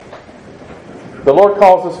The Lord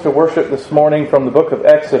calls us to worship this morning from the book of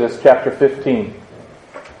Exodus, chapter 15.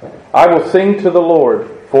 I will sing to the Lord,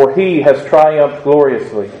 for He has triumphed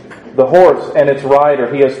gloriously. The horse and its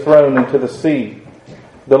rider He has thrown into the sea.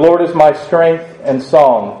 The Lord is my strength and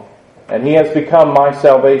song, and He has become my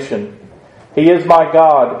salvation. He is my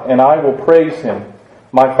God, and I will praise Him,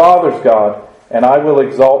 my Father's God, and I will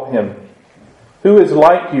exalt Him. Who is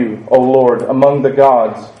like you, O Lord, among the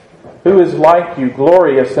gods? Who is like you,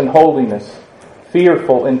 glorious in holiness,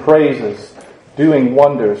 fearful in praises, doing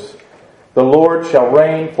wonders? The Lord shall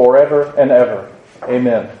reign forever and ever.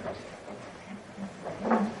 Amen.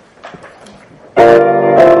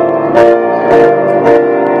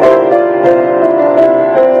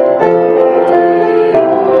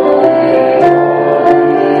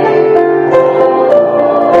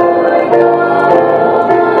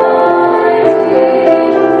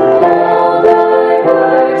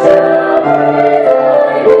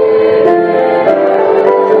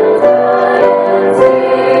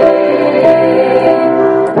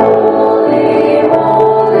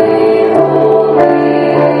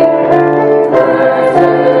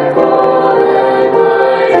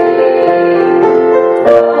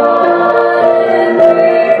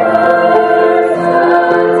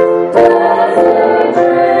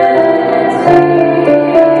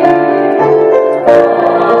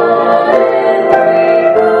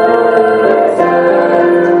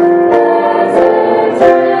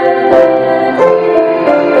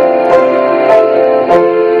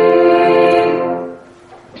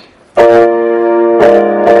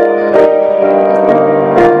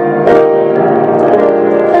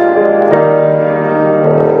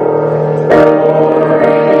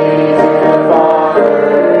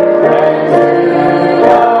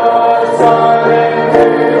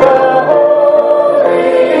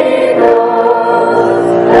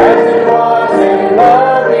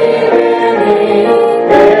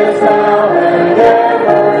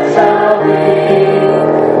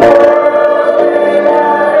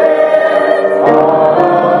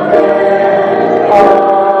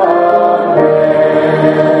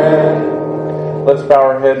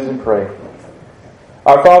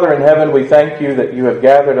 Our Father in heaven, we thank you that you have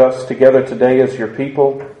gathered us together today as your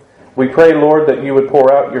people. We pray, Lord, that you would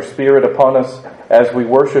pour out your Spirit upon us as we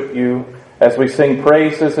worship you, as we sing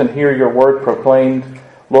praises and hear your word proclaimed.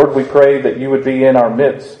 Lord, we pray that you would be in our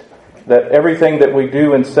midst, that everything that we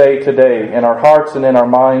do and say today, in our hearts and in our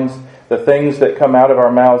minds, the things that come out of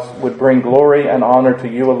our mouths would bring glory and honor to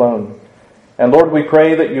you alone. And Lord, we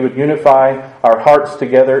pray that you would unify our hearts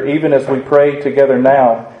together, even as we pray together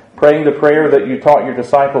now, praying the prayer that you taught your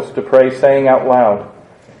disciples to pray, saying out loud,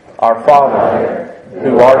 Our Father,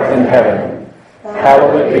 who art in heaven,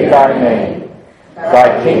 hallowed be thy name.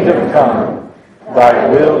 Thy kingdom come, thy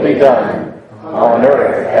will be done, on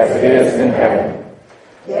earth as it is in heaven.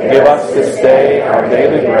 Give us this day our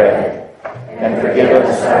daily bread, and forgive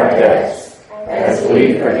us our debts, as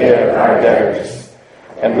we forgive our debtors.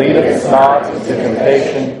 And lead us not into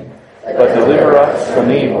temptation, but deliver us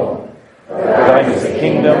from evil. For thine is the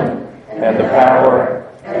kingdom, and the power,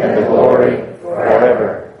 and the glory,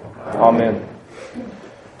 forever. Amen.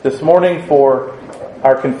 This morning, for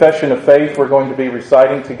our confession of faith, we're going to be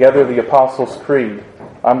reciting together the Apostles' Creed.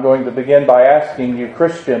 I'm going to begin by asking you,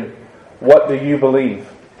 Christian, what do you believe?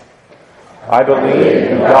 I believe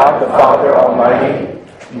in God the Father Almighty,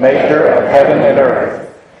 maker of heaven and earth,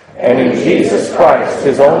 and in Jesus Christ,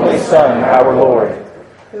 His only Son, our Lord,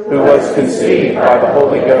 who was conceived by the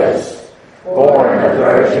Holy Ghost, born of the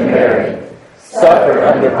Virgin Mary, suffered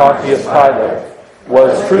under Pontius Pilate,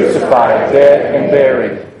 was crucified, dead, and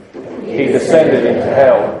buried. He descended into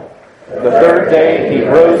hell. The third day He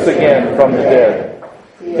rose again from the dead.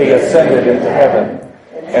 He ascended into heaven,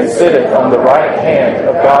 and sitteth on the right hand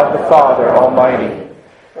of God the Father Almighty.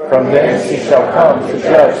 From thence He shall come to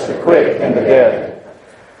judge the quick and the dead.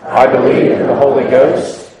 I believe in the Holy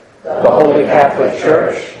Ghost, the Holy Catholic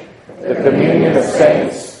Church, the communion of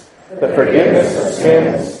saints, the forgiveness of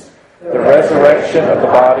sins, the resurrection of the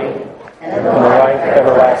body, and the life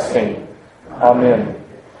everlasting. Amen.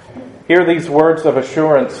 Hear these words of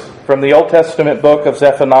assurance from the Old Testament book of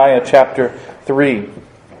Zephaniah, chapter 3.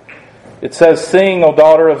 It says, Sing, O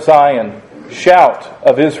daughter of Zion, shout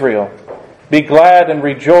of Israel. Be glad and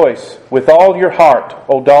rejoice with all your heart,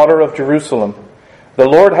 O daughter of Jerusalem. The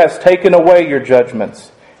Lord has taken away your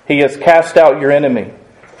judgments. He has cast out your enemy.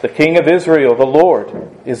 The King of Israel, the Lord,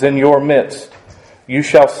 is in your midst. You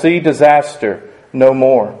shall see disaster no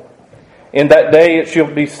more. In that day it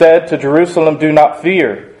shall be said to Jerusalem, Do not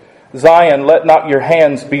fear. Zion, let not your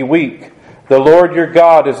hands be weak. The Lord your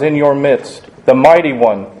God is in your midst, the mighty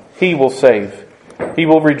one. He will save. He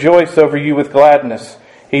will rejoice over you with gladness.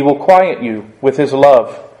 He will quiet you with His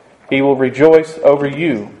love. He will rejoice over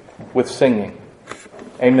you with singing.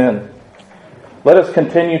 Amen. Let us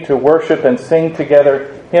continue to worship and sing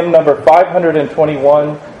together hymn number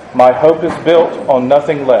 521, My Hope is Built on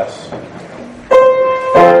Nothing Less.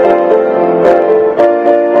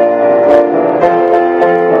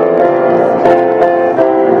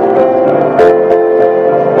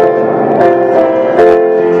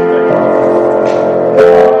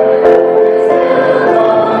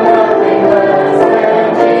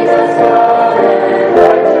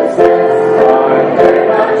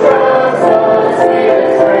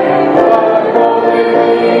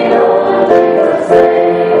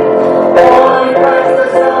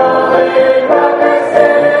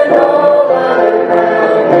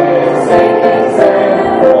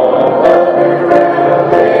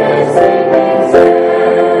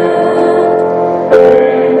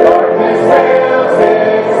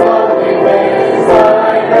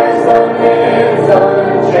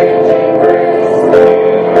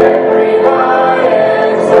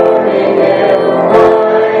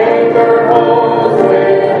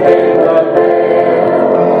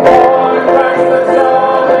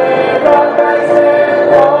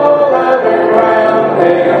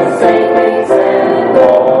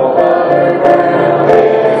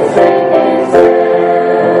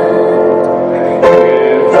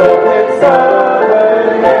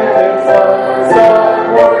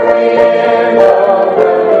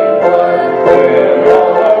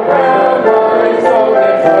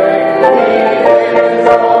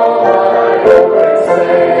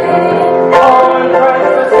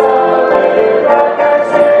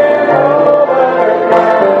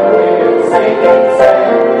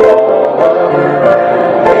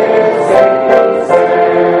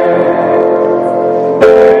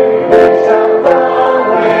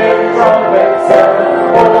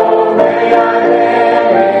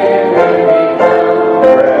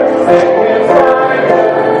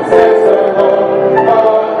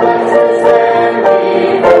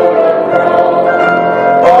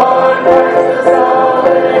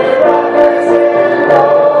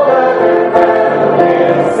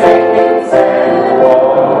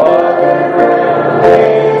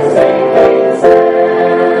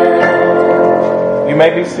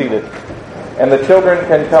 Be seated. And the children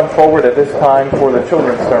can come forward at this time for the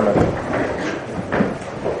children's sermon.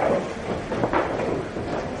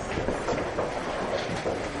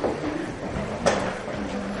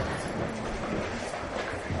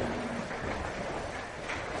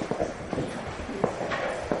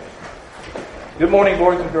 Good morning,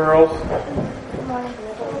 boys and girls.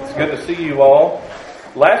 It's good to see you all.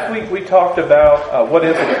 Last week we talked about what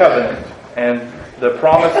is a covenant and the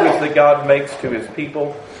promises that God makes to His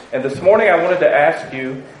people. And this morning I wanted to ask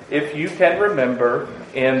you if you can remember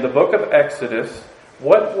in the book of Exodus,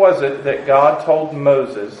 what was it that God told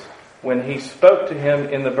Moses when He spoke to him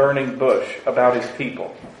in the burning bush about His people?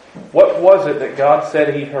 What was it that God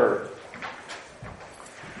said He heard?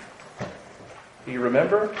 Do you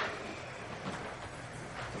remember?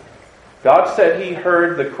 God said He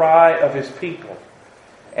heard the cry of His people.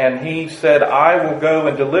 And He said, I will go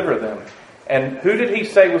and deliver them. And who did He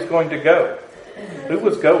say was going to go? Who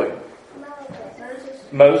was going?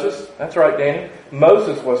 Moses. That's right, Danny.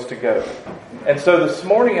 Moses was to go. And so this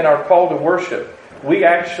morning in our call to worship, we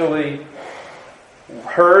actually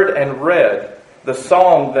heard and read the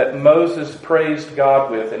song that Moses praised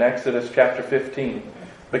God with in Exodus chapter 15.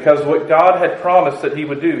 Because what God had promised that He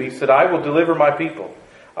would do, He said, I will deliver my people.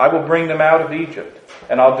 I will bring them out of Egypt.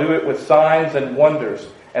 And I'll do it with signs and wonders.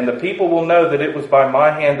 And the people will know that it was by my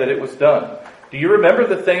hand that it was done. Do you remember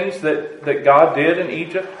the things that God did in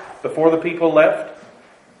Egypt before the people left?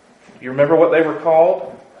 Do you remember what they were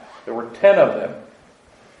called? There were 10 of them.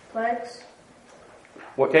 Plagues.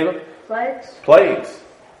 What, Caleb? Plagues. Plagues.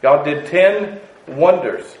 God did 10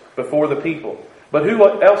 wonders before the people. But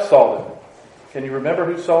who else saw them? Can you remember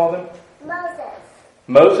who saw them? Moses.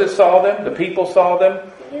 Moses saw them. The people saw them.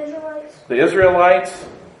 The Israelites. The Israelites.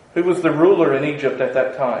 Who was the ruler in Egypt at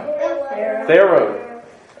that time? Pharaoh.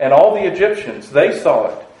 And all the Egyptians, they saw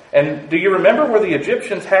it. And do you remember, were the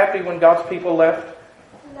Egyptians happy when God's people left?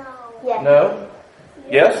 No. Yes. No?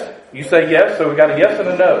 Yes? You say yes, so we got a yes and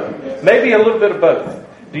a no. Maybe a little bit of both.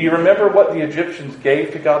 Do you remember what the Egyptians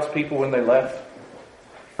gave to God's people when they left?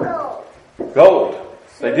 Gold. Gold.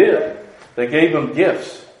 They did. They gave them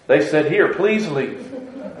gifts. They said, here, please leave.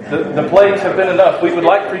 The plagues have been enough. We would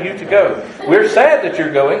like for you to go. We're sad that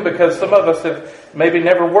you're going because some of us have maybe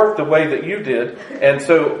never worked the way that you did. And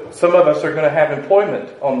so some of us are going to have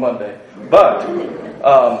employment on Monday. But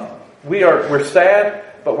we're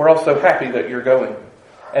sad but we're also happy that you're going.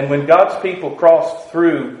 And when God's people crossed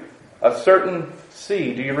through a certain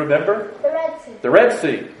sea, do you remember? The Red Sea. The Red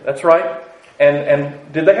Sea, that's right.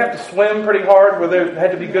 And did they have to swim pretty hard? Were there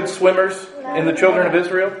had to be good swimmers in the children of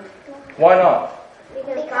Israel? Why not?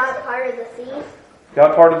 Because God parted the sea.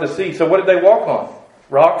 God parted the sea. So what did they walk on?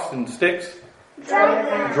 Rocks and sticks?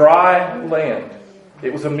 Dry land.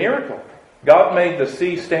 It was a miracle. God made the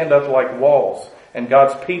sea stand up like walls, and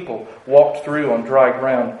God's people walked through on dry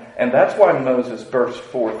ground. And that's why Moses burst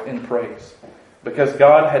forth in praise, because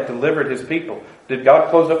God had delivered his people. Did God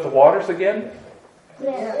close up the waters again?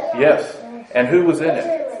 Yes. And who was in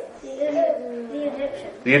it? The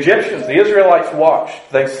Egyptians. The Egyptians. The Israelites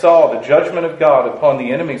watched. They saw the judgment of God upon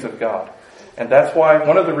the enemies of God. And that's why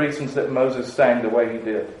one of the reasons that Moses sang the way he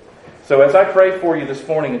did. So as I pray for you this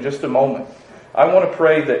morning in just a moment, I want to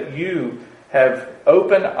pray that you have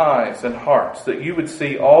open eyes and hearts, that you would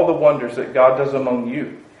see all the wonders that God does among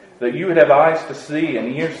you, that you would have eyes to see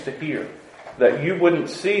and ears to hear, that you wouldn't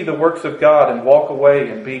see the works of God and walk away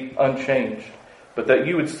and be unchanged, but that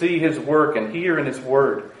you would see his work and hear in his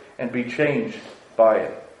word and be changed by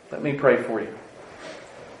it. Let me pray for you.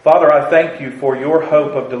 Father, I thank you for your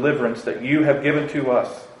hope of deliverance that you have given to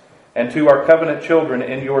us and to our covenant children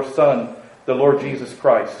in your Son, the Lord Jesus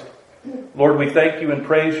Christ. Lord, we thank you and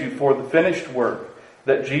praise you for the finished work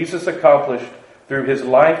that Jesus accomplished through his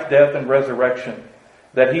life, death, and resurrection,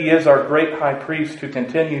 that he is our great high priest who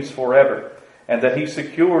continues forever, and that he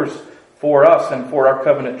secures for us and for our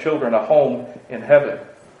covenant children a home in heaven.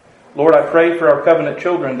 Lord, I pray for our covenant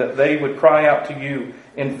children that they would cry out to you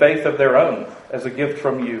in faith of their own as a gift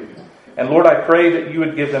from you. And Lord, I pray that you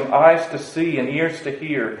would give them eyes to see and ears to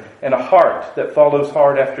hear and a heart that follows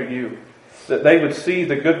hard after you, that they would see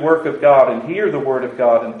the good work of God and hear the word of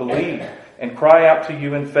God and believe and cry out to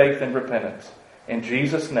you in faith and repentance. In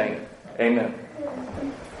Jesus' name, amen.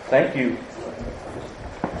 Thank you.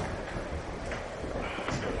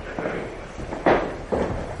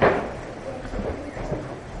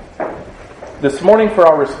 This morning for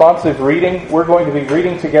our responsive reading, we're going to be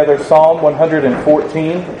reading together Psalm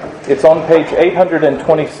 114. It's on page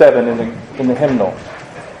 827 in the hymnal.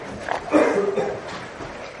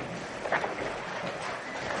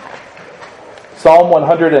 Psalm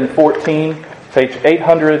 114, page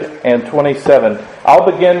 827.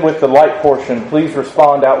 I'll begin with the light portion. Please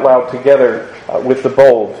respond out loud together with the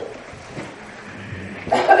bold.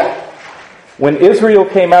 When Israel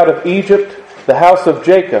came out of Egypt, the house of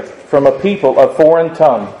Jacob, from a people of foreign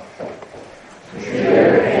tongue.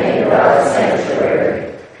 Judah came God's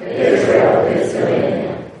sanctuary, Israel his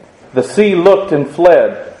dominion. The sea looked and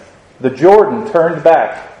fled, the Jordan turned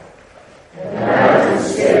back. The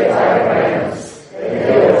mountains stood like rams, the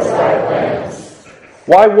hills like lambs.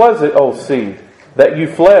 Why was it, O sea, that you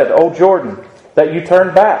fled, O Jordan, that you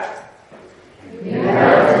turned back? You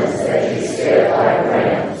mountains that you stood like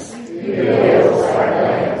rams, you hills like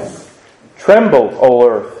lambs. Tremble, O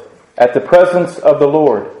earth, at the presence of the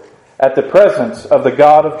Lord, at the presence of the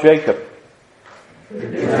God of Jacob. You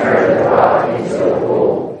turned the rock into a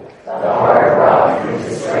pool, the hard rock into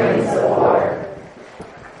springs of water.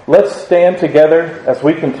 Let's stand together as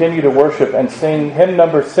we continue to worship and sing hymn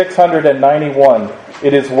number 691,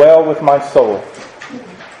 It Is Well With My Soul.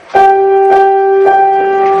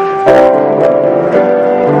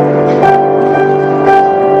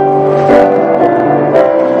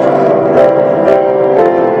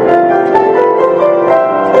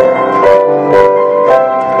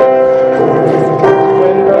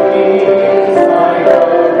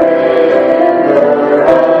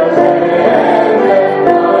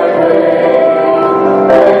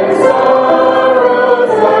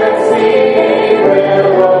 Sorrows like sea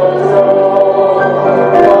billows roll.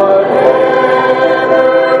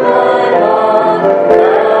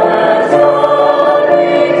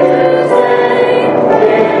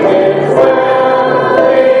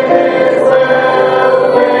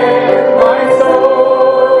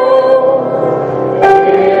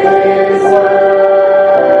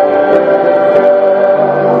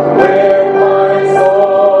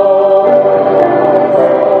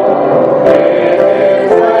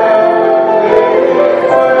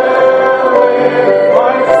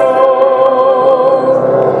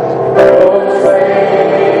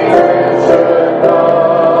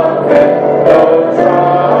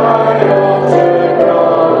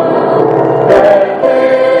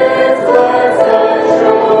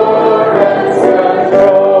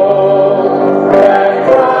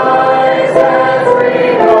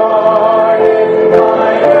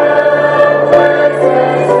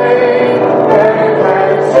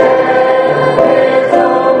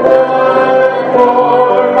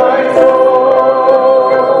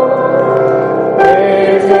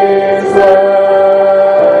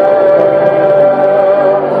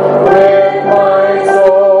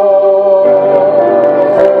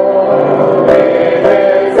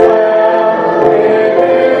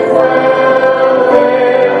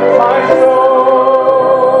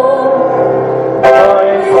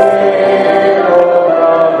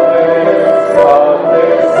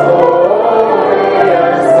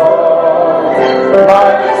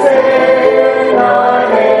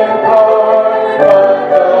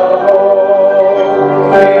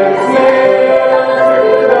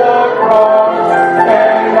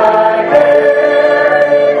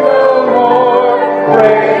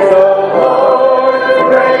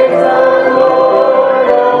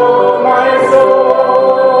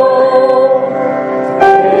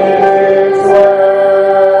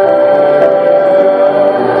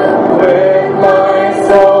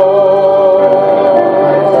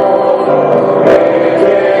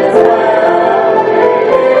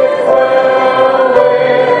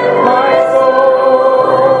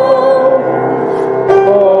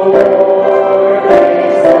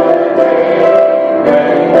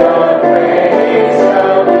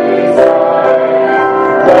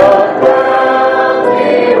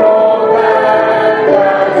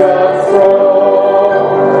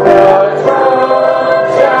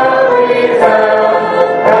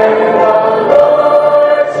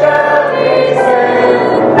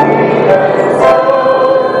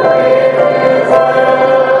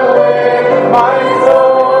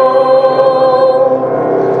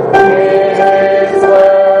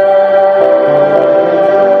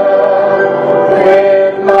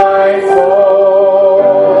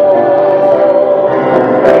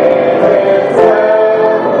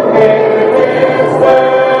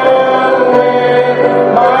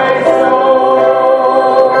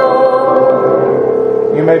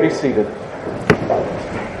 seated.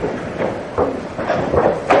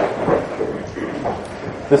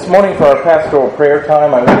 This morning for our pastoral prayer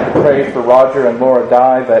time, I want to pray for Roger and Laura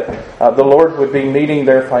Dye that the Lord would be meeting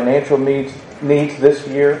their financial needs this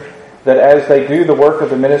year, that as they do the work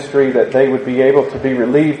of the ministry, that they would be able to be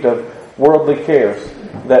relieved of worldly cares,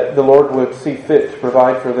 that the Lord would see fit to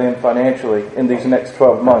provide for them financially in these next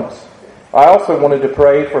 12 months. I also wanted to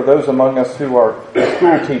pray for those among us who are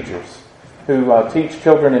school teachers, who teach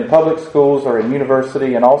children in public schools or in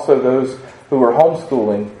university, and also those who are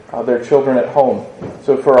homeschooling their children at home.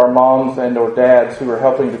 So for our moms and or dads who are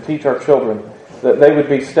helping to teach our children, that they would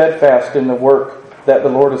be steadfast in the work that the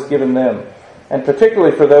Lord has given them. And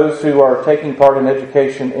particularly for those who are taking part in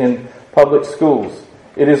education in public schools.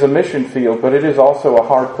 It is a mission field, but it is also a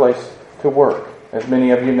hard place to work, as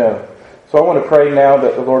many of you know. So I want to pray now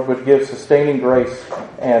that the Lord would give sustaining grace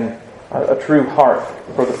and a true heart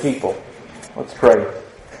for the people. Let's pray.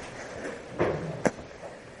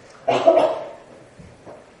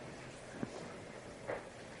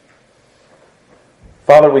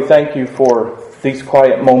 Father, we thank you for these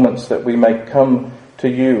quiet moments that we may come to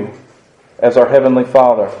you as our Heavenly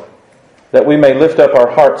Father, that we may lift up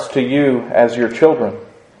our hearts to you as your children.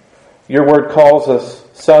 Your word calls us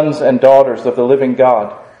sons and daughters of the living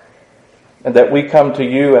God, and that we come to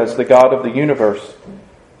you as the God of the universe.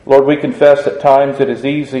 Lord, we confess at times it is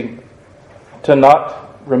easy to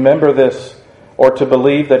not remember this or to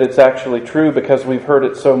believe that it's actually true because we've heard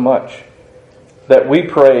it so much. That we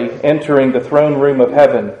pray entering the throne room of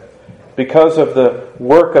heaven because of the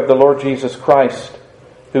work of the Lord Jesus Christ,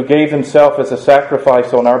 who gave himself as a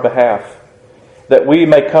sacrifice on our behalf, that we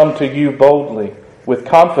may come to you boldly with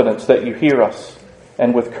confidence that you hear us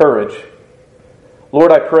and with courage.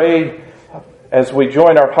 Lord, I pray as we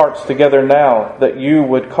join our hearts together now that you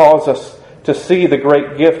would cause us to see the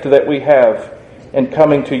great gift that we have in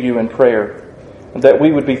coming to you in prayer, and that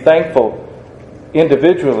we would be thankful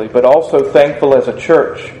individually, but also thankful as a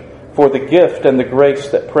church for the gift and the grace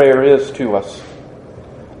that prayer is to us.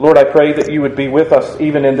 Lord, I pray that you would be with us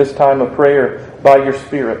even in this time of prayer by your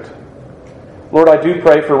Spirit. Lord, I do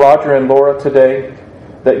pray for Roger and Laura today,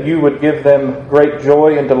 that you would give them great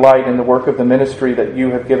joy and delight in the work of the ministry that you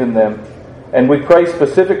have given them. And we pray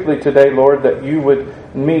specifically today, Lord, that you would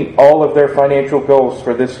meet all of their financial goals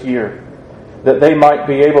for this year, that they might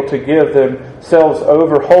be able to give themselves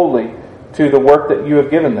over wholly to the work that you have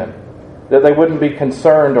given them, that they wouldn't be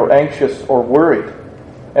concerned or anxious or worried.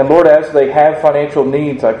 And Lord, as they have financial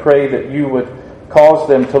needs, I pray that you would cause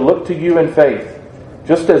them to look to you in faith,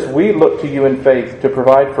 just as we look to you in faith to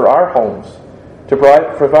provide for our homes, to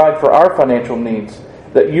provide for our financial needs,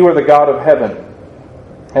 that you are the God of heaven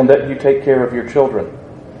and that you take care of your children.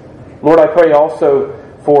 Lord, I pray also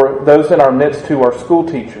for those in our midst who are school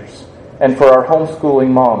teachers and for our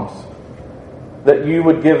homeschooling moms, that you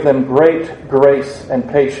would give them great grace and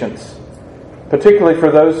patience. Particularly for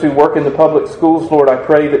those who work in the public schools, Lord, I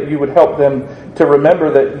pray that you would help them to remember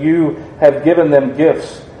that you have given them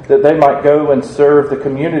gifts that they might go and serve the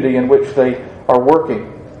community in which they are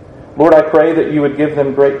working. Lord, I pray that you would give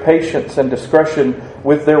them great patience and discretion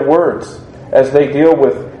with their words as they deal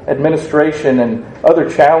with administration and other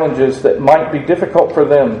challenges that might be difficult for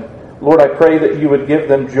them. Lord, I pray that you would give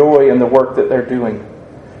them joy in the work that they're doing.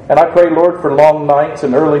 And I pray, Lord, for long nights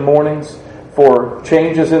and early mornings, for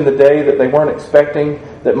changes in the day that they weren't expecting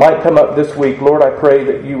that might come up this week. Lord, I pray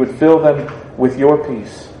that you would fill them with your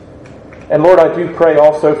peace. And Lord, I do pray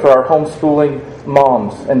also for our homeschooling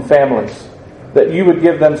moms and families, that you would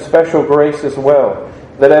give them special grace as well,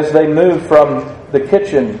 that as they move from the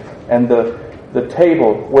kitchen and the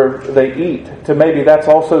table where they eat to maybe that's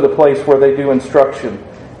also the place where they do instruction,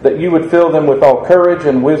 that you would fill them with all courage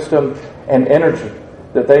and wisdom and energy,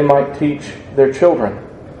 that they might teach their children.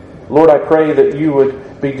 Lord, I pray that you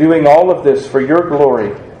would be doing all of this for your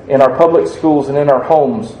glory in our public schools and in our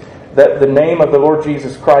homes, that the name of the Lord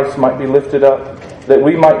Jesus Christ might be lifted up, that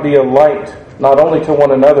we might be a light not only to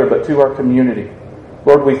one another but to our community.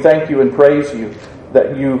 Lord, we thank you and praise you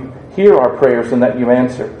that you hear our prayers and that you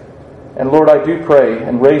answer. And Lord, I do pray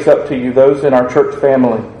and raise up to you those in our church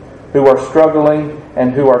family who are struggling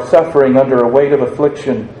and who are suffering under a weight of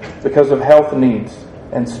affliction because of health needs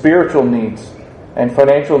and spiritual needs and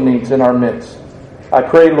financial needs in our midst. I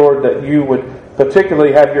pray, Lord, that you would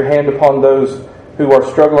particularly have your hand upon those who are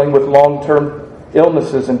struggling with long-term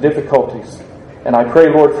illnesses and difficulties. And I pray,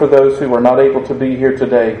 Lord, for those who are not able to be here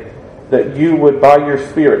today, that you would, by your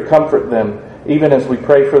Spirit, comfort them, even as we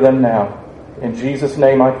pray for them now. In Jesus'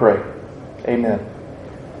 name I pray. Amen.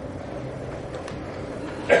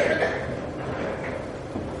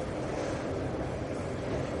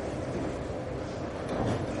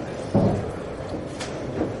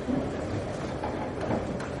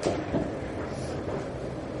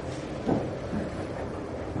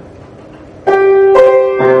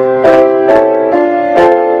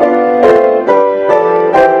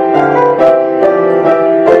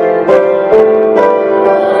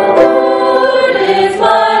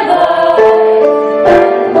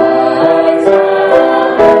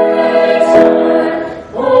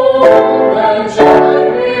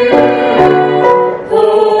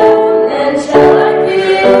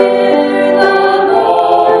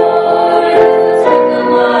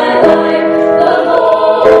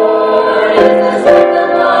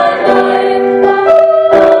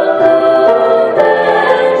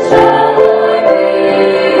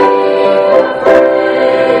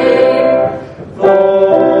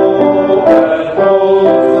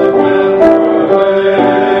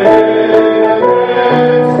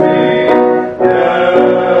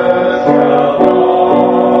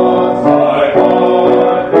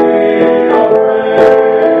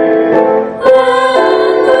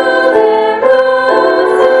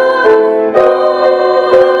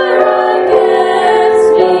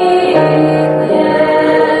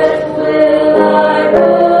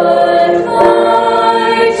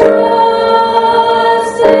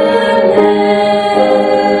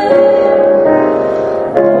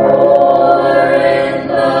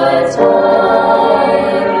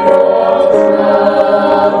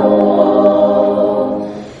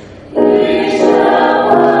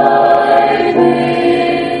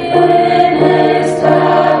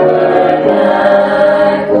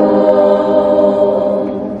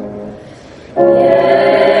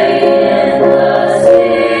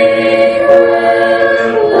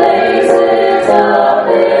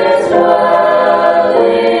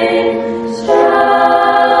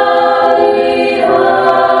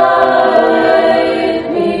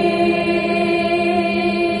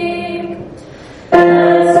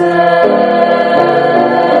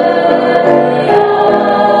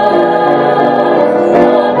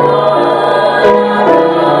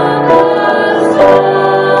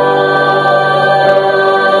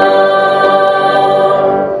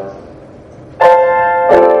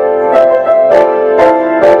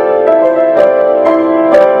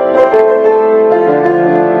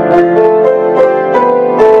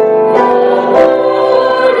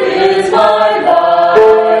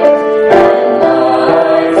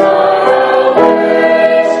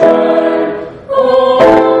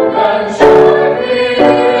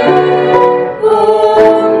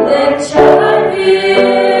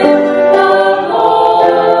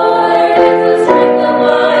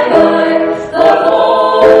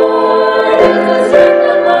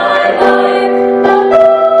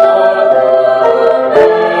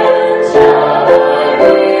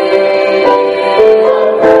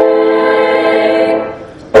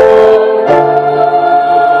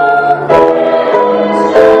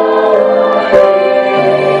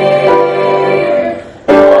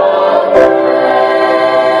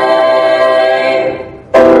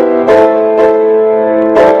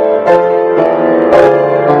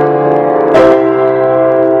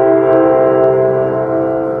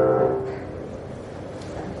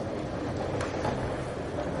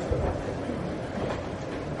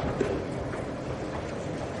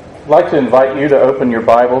 I'd like to invite you to open your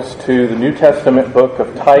Bibles to the New Testament book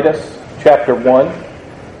of Titus, chapter 1.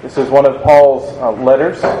 This is one of Paul's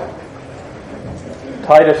letters.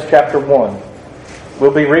 Titus, chapter 1.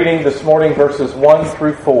 We'll be reading this morning verses 1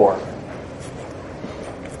 through 4.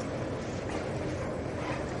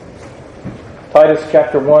 Titus,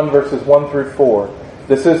 chapter 1, verses 1 through 4.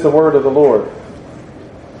 This is the word of the Lord.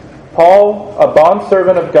 Paul, a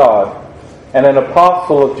bondservant of God, and an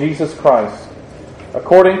apostle of Jesus Christ,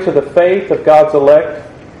 according to the faith of God's elect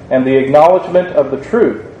and the acknowledgement of the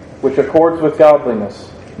truth which accords with godliness,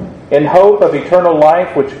 in hope of eternal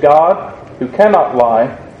life which God, who cannot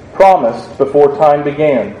lie, promised before time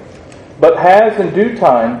began, but has in due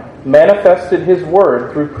time manifested His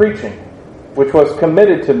word through preaching, which was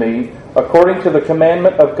committed to me according to the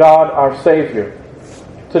commandment of God our Savior.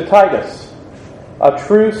 To Titus, a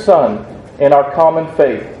true son in our common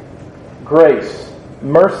faith, grace,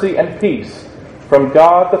 mercy, and peace from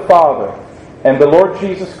God the Father and the Lord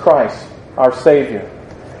Jesus Christ, our Savior.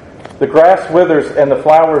 The grass withers and the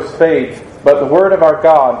flowers fade, but the word of our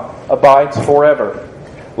God abides forever.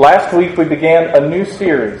 Last week we began a new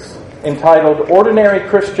series entitled Ordinary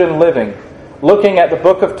Christian Living, looking at the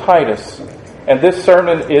book of Titus. And this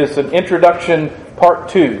sermon is an introduction, part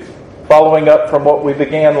 2, following up from what we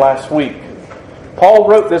began last week. Paul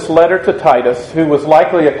wrote this letter to Titus, who was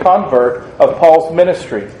likely a convert of Paul's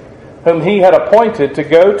ministry, whom he had appointed to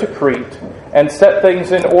go to Crete and set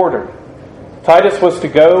things in order. Titus was to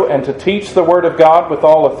go and to teach the Word of God with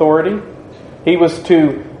all authority. He was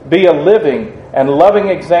to be a living and loving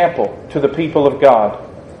example to the people of God.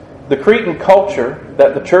 The Cretan culture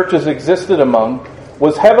that the churches existed among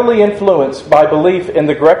was heavily influenced by belief in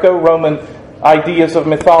the Greco-Roman ideas of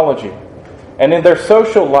mythology. And in their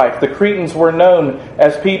social life, the Cretans were known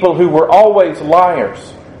as people who were always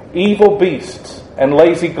liars, evil beasts, and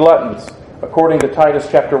lazy gluttons, according to Titus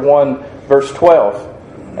chapter 1, verse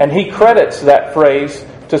 12. And he credits that phrase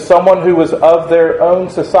to someone who was of their own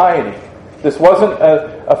society. This wasn't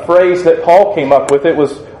a phrase that Paul came up with. It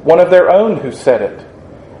was one of their own who said it.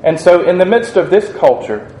 And so in the midst of this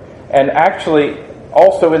culture, and actually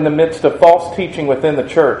also in the midst of false teaching within the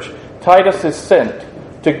church, Titus is sent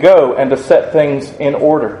to go and to set things in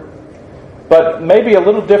order. But maybe a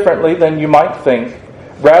little differently than you might think,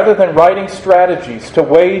 rather than writing strategies to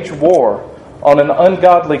wage war on an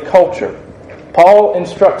ungodly culture, Paul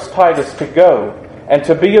instructs Titus to go and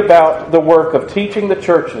to be about the work of teaching the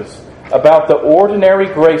churches about the ordinary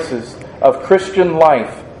graces of Christian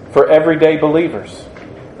life for everyday believers.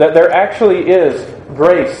 That there actually is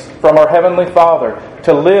grace from our Heavenly Father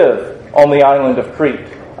to live on the island of Crete,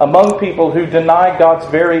 among people who deny God's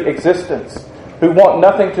very existence, who want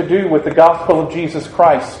nothing to do with the gospel of Jesus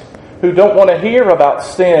Christ, who don't want to hear about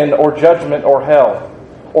sin or judgment or hell,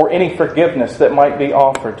 or any forgiveness that might be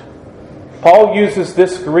offered. Paul uses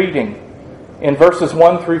this greeting in verses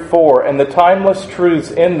 1 through 4 and the timeless truths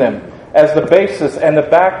in them as the basis and the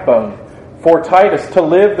backbone for Titus to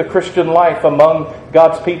live the Christian life among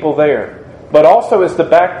God's people there, but also as the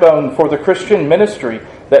backbone for the Christian ministry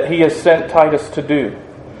that he has sent Titus to do.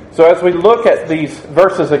 So as we look at these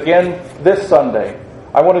verses again this Sunday,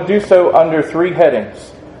 I want to do so under 3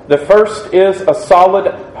 headings. The first is a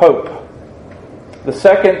solid hope. The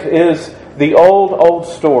second is the old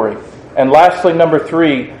story. And lastly, number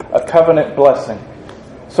 3, a covenant blessing.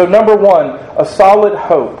 So number 1, a solid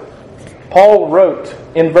hope. Paul wrote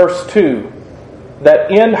in verse 2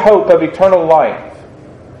 that in hope of eternal life,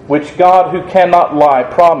 which God who cannot lie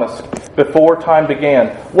promised before time began.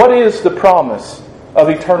 What is the promise of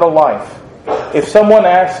eternal life? If someone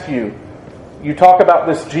asked you, you talk about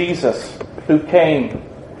this Jesus who came,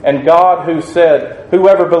 and God who said,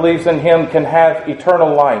 whoever believes in Him can have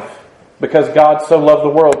eternal life because God so loved the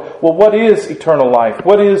world. Well, what is eternal life?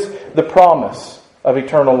 What is the promise of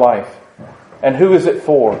eternal life? And who is it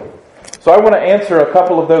for? So I want to answer a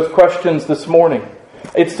couple of those questions this morning.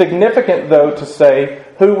 It's significant, though, to say,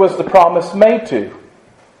 who was the promise made to?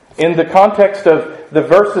 In the context of the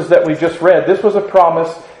verses that we just read, this was a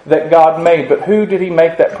promise that God made. But who did He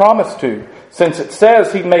make that promise to? Since it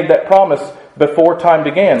says He made that promise before time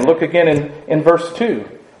began. Look again in verse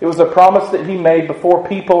 2. It was a promise that He made before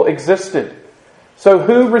people existed. So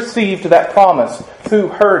who received that promise? Who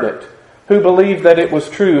heard it? Who believed that it was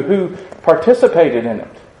true? Who participated in it?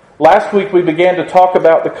 Last week we began to talk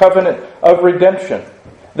about the covenant of redemption.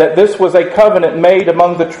 That this was a covenant made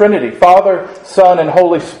among the Trinity, Father, Son, and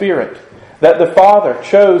Holy Spirit. That the Father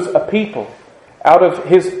chose a people out of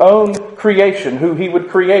His own creation, who He would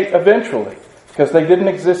create eventually, because they didn't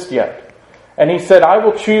exist yet. And He said, I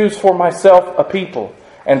will choose for myself a people,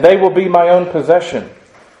 and they will be my own possession.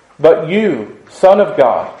 But you, Son of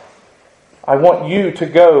God, I want you to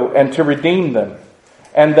go and to redeem them.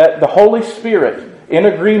 And that the Holy Spirit, in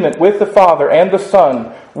agreement with the Father and the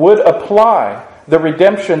Son, would apply the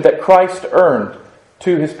redemption that Christ earned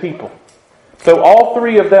to His people. So all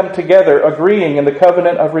three of them together agreeing in the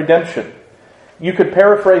covenant of redemption. You could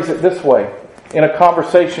paraphrase it this way in a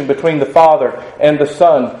conversation between the Father and the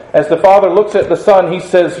Son. As the Father looks at the Son, He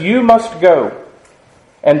says, you must go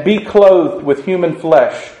and be clothed with human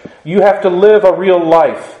flesh. You have to live a real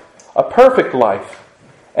life, a perfect life,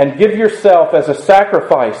 and give yourself as a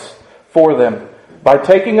sacrifice for them by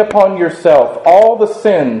taking upon yourself all the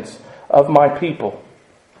sins of my people.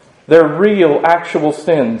 They're real, actual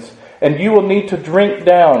sins. And you will need to drink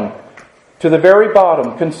down to the very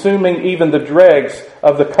bottom, consuming even the dregs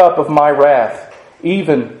of the cup of my wrath,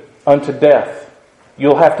 even unto death.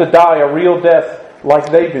 You'll have to die a real death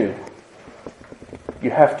like they do. You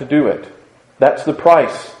have to do it. That's the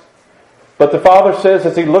price. But the Father says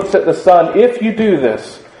as He looks at the Son, if you do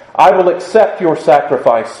this, I will accept your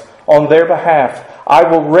sacrifice on their behalf. I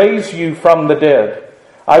will raise you from the dead.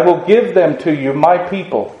 I will give them to you, my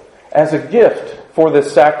people, as a gift for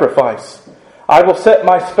this sacrifice. I will set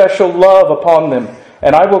my special love upon them,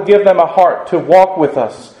 and I will give them a heart to walk with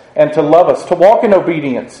us and to love us, to walk in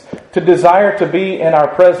obedience, to desire to be in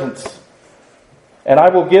our presence. And I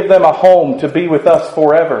will give them a home to be with us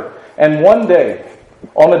forever. And one day,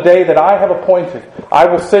 on a day that I have appointed, I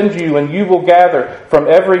will send you, and you will gather from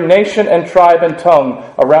every nation and tribe and tongue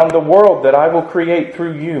around the world that I will create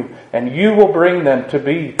through you. And you will bring them to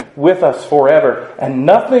be with us forever. And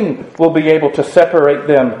nothing will be able to separate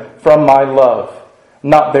them from my love.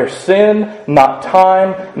 Not their sin, not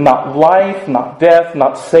time, not life, not death,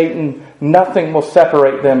 not Satan. Nothing will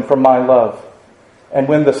separate them from my love. And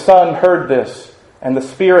when the Son heard this, and the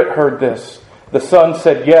Spirit heard this, the Son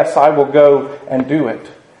said, yes, I will go and do it.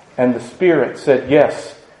 And the Spirit said,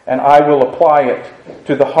 yes, and I will apply it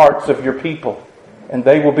to the hearts of your people. And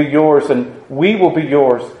they will be yours, and we will be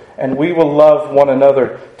yours, and we will love one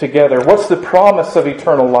another together. What's the promise of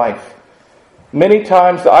eternal life? Many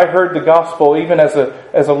times I heard the gospel even as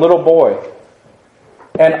a little boy.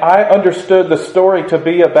 And I understood the story to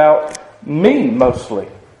be about me mostly.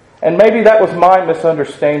 And maybe that was my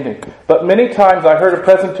misunderstanding. But many times I heard a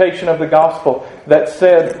presentation of the gospel that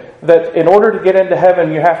said that in order to get into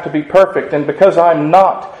heaven you have to be perfect. And because I'm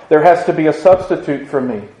not, there has to be a substitute for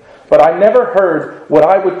me. But I never heard what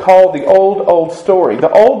I would call the old story,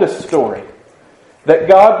 the oldest story. That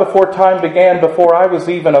God before time began, before I was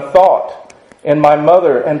even a thought in my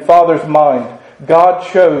mother and father's mind, God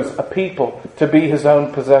chose a people to be His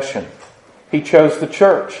own possession. He chose the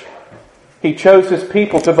church. He chose His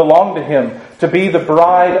people to belong to Him, to be the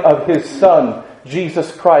bride of His Son,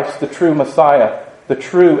 Jesus Christ, the true Messiah, the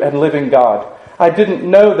true and living God. I didn't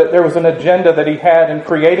know that there was an agenda that He had in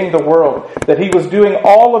creating the world, that He was doing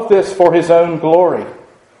all of this for His own glory.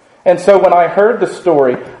 And so when I heard the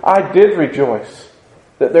story, I did rejoice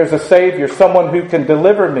that there's a Savior, someone who can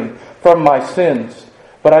deliver me from my sins.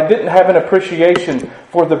 But I didn't have an appreciation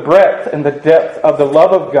for the breadth and the depth of the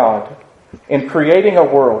love of God in creating a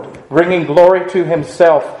world, bringing glory to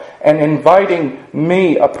Himself, and inviting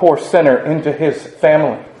me, a poor sinner, into His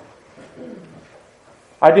family.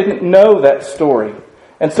 I didn't know that story.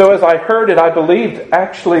 And so as I heard it, I believed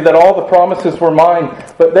actually that all the promises were mine,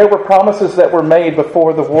 but there were promises that were made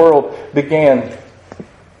before the world began.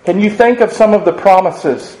 Can you think of some of the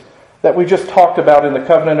promises that we just talked about in the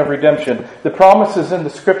covenant of redemption? The promises in the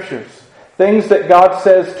Scriptures. Things that God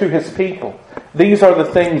says to His people. These are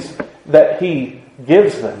the things that He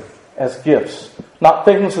gives them as gifts, not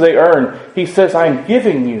things they earn. He says, I'm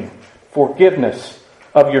giving you forgiveness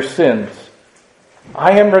of your sins.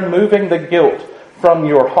 I am removing the guilt from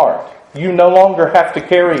your heart. You no longer have to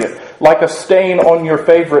carry it like a stain on your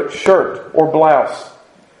favorite shirt or blouse.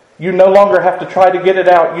 You no longer have to try to get it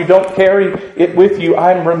out. You don't carry it with you.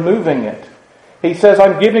 I'm removing it. He says,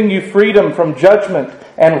 I'm giving you freedom from judgment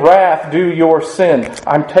and wrath due your sin.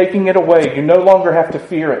 I'm taking it away. You no longer have to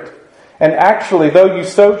fear it. And actually, though you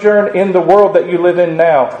sojourn in the world that you live in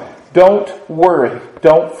now, don't worry,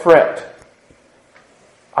 don't fret.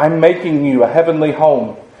 I'm making you a heavenly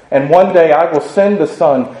home. And one day I will send the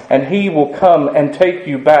Son, and He will come and take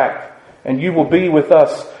you back. And you will be with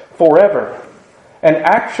us forever. And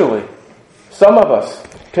actually, some of us,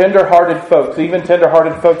 tender-hearted folks, even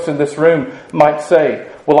tender-hearted folks in this room, might say,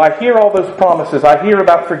 well, I hear all those promises. I hear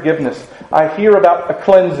about forgiveness. I hear about a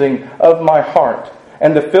cleansing of my heart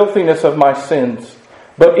and the filthiness of my sins.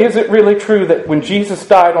 But is it really true that when Jesus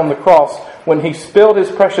died on the cross, when He spilled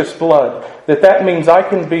His precious blood, that means I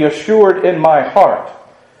can be assured in my heart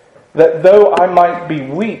that though I might be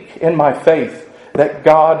weak in my faith, that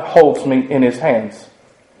God holds me in His hands?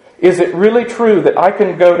 Is it really true that I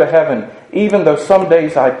can go to heaven even though some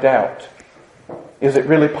days I doubt? Is it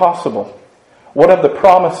really possible? One of the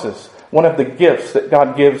promises, one of the gifts that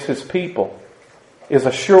God gives His people is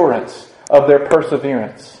assurance of their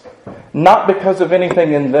perseverance. Not because of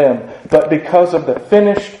anything in them, but because of the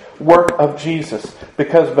finished work of Jesus.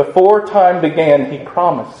 Because before time began, He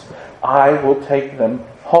promised, I will take them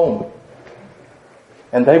home.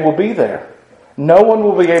 And they will be there. No one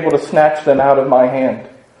will be able to snatch them out of my hand.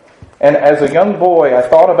 And as a young boy, I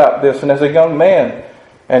thought about this, and as a young man,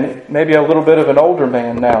 and maybe a little bit of an older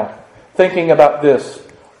man now, thinking about this,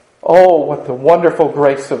 oh, what the wonderful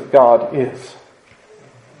grace of God is.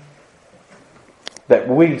 That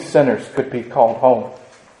we sinners could be called home.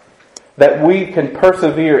 That we can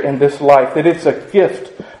persevere in this life. That it's a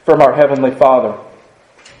gift from our Heavenly Father.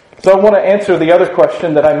 So I want to answer the other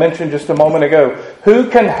question that I mentioned just a moment ago. Who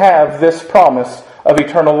can have this promise of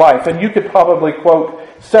eternal life? And you could probably quote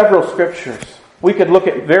several scriptures. We could look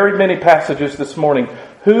at very many passages this morning.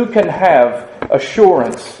 Who can have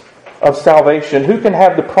assurance of salvation? Who can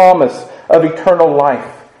have the promise of eternal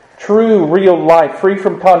life? True, real life, free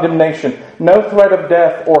from condemnation, no threat of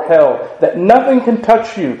death or hell, that nothing can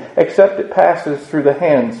touch you except it passes through the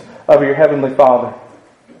hands of your Heavenly Father.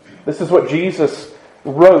 This is what Jesus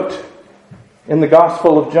wrote in the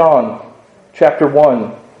Gospel of John, chapter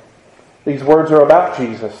 1. These words are about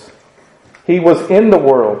Jesus. He was in the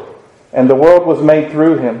world, and the world was made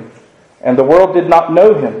through Him, and the world did not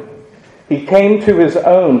know Him. He came to His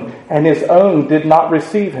own, and His own did not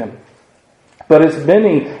receive Him. But as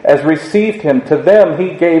many as received Him, to them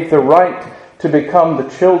He gave the right to become the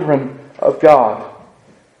children of God,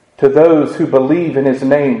 to those who believe in His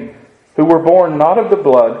name, who were born not of the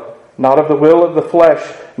blood, not of the will of the flesh,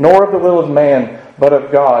 nor of the will of man, but of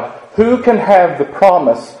God. Who can have the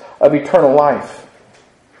promise of eternal life?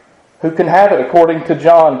 Who can have it? According to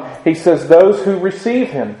John, he says, those who receive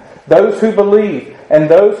Him, those who believe, and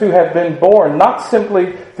those who have been born, not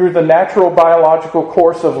simply through the natural biological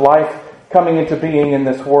course of life coming into being in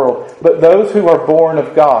this world, but those who are born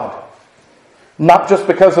of God. Not just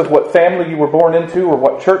because of what family you were born into or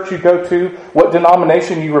what church you go to, what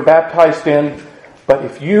denomination you were baptized in, but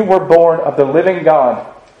if you were born of the living God,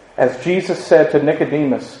 as Jesus said to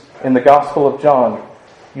Nicodemus in the Gospel of John,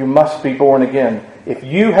 you must be born again. If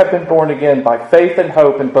you have been born again by faith and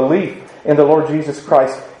hope and belief in the Lord Jesus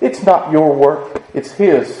Christ, it's not your work, it's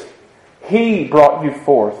His. He brought you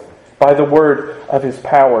forth by the word of His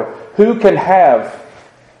power. Who can have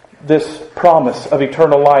this promise of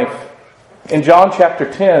eternal life? In John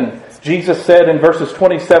chapter 10, Jesus said in verses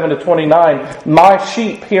 27 to 29, my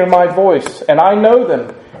sheep hear my voice, and I know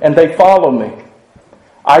them, and they follow me.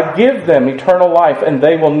 I give them eternal life, and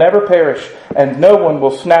they will never perish, and no one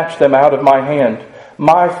will snatch them out of my hand.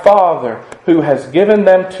 My Father, who has given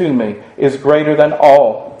them to me, is greater than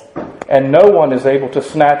all, and no one is able to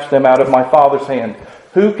snatch them out of my Father's hand.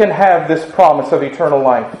 Who can have this promise of eternal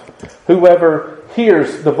life? Whoever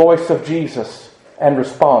hears the voice of Jesus and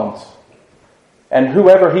responds. And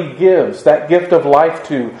whoever He gives that gift of life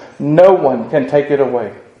to, no one can take it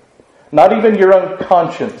away. Not even your own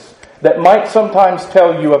conscience, that might sometimes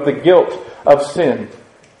tell you of the guilt of sin,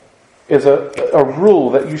 is a rule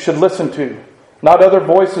that you should listen to. Not other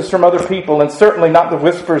voices from other people, and certainly not the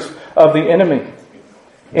whispers of the enemy.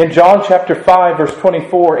 In John chapter 5, verse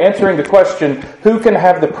 24, answering the question, who can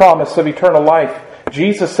have the promise of eternal life?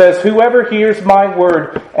 Jesus says, whoever hears my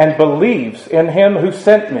word and believes in Him who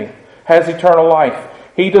sent me has eternal life.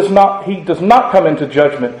 He does not come into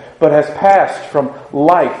judgment, but has passed from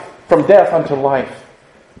death unto life.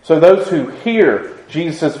 So those who hear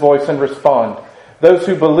Jesus' voice and respond, those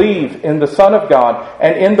who believe in the Son of God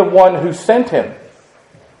and in the one who sent Him,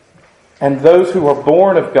 and those who are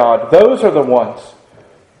born of God, those are the ones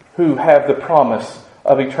who have the promise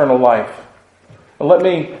of eternal life. And let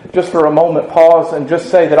me just for a moment pause and just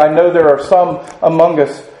say that I know there are some among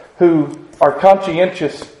us who are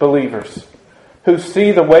conscientious believers, who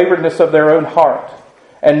see the waywardness of their own heart,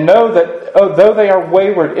 and know that though they are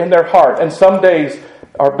wayward in their heart, and some days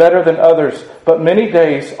are better than others, but many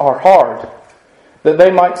days are hard, that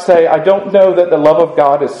they might say, I don't know that the love of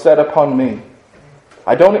God is set upon me.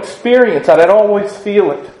 I don't experience it. I don't always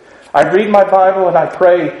feel it. I read my Bible and I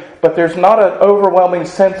pray, but there's not an overwhelming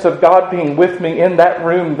sense of God being with me in that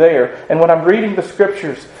room there. And when I'm reading the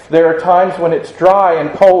Scriptures, there are times when it's dry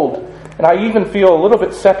and cold, and I even feel a little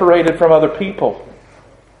bit separated from other people.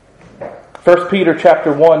 1 Peter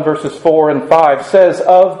chapter 1, verses 4 and 5 says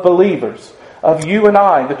of believers, of you and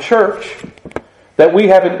I, the church, that we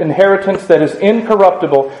have an inheritance that is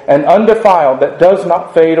incorruptible and undefiled, that does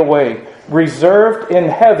not fade away. reserved in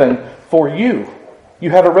heaven for you. You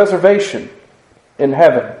have a reservation in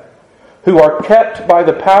heaven, who are kept by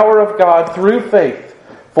the power of God through faith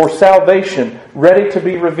for salvation, ready to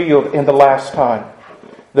be revealed in the last time.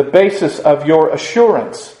 The basis of your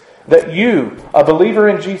assurance that you, a believer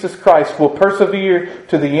in Jesus Christ, will persevere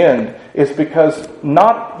to the end is because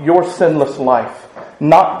not your sinless life,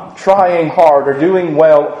 not trying hard or doing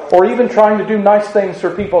well, or even trying to do nice things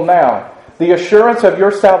for people now. The assurance of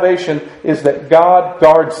your salvation is that God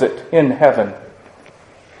guards it in heaven.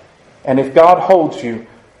 And if God holds you,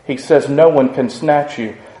 He says no one can snatch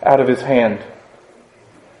you out of His hand.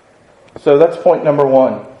 So that's point number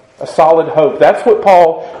one, a solid hope. That's what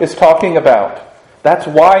Paul is talking about. That's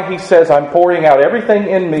why he says, I'm pouring out everything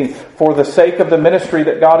in me for the sake of the ministry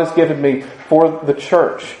that God has given me for the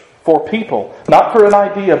church, for people. Not for an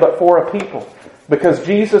idea, but for a people. Because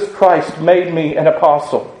Jesus Christ made me an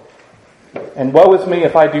apostle. And woe is me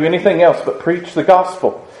if I do anything else but preach the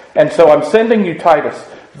gospel. And so I'm sending you, Titus,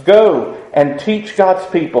 go and teach God's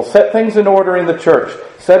people. Set things in order in the church.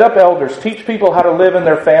 Set up elders. Teach people how to live in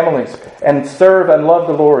their families and serve and love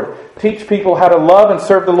the Lord. Teach people how to love and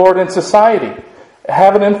serve the Lord in society.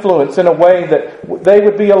 Have an influence in a way that they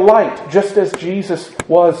would be a light, just as Jesus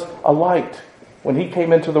was a light when He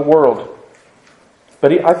came into the world.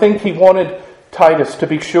 But I think he wanted Titus to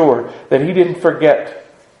be sure that he didn't forget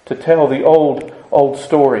to tell the old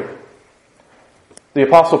story. The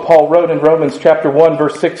Apostle Paul wrote in Romans chapter 1,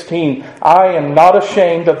 verse 16, I am not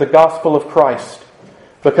ashamed of the gospel of Christ,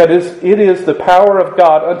 because it is the power of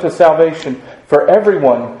God unto salvation for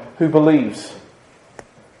everyone who believes.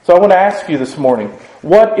 So I want to ask you this morning,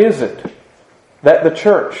 what is it that the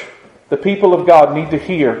church, the people of God, need to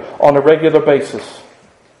hear on a regular basis?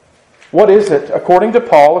 What is it, according to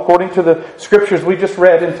Paul, according to the scriptures we just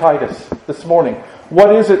read in Titus this morning,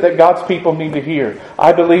 what is it that God's people need to hear?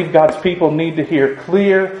 I believe God's people need to hear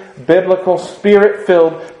clear, biblical,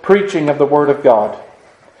 Spirit-filled preaching of the Word of God.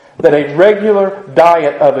 That a regular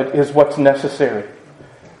diet of it is what's necessary.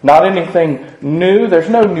 Not anything new. There's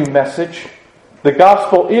no new message. The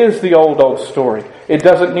gospel is the old story. It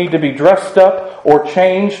doesn't need to be dressed up or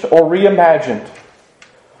changed or reimagined.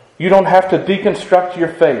 You don't have to deconstruct your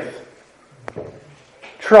faith.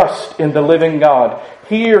 Trust in the living God.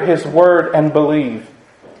 Hear His word and believe.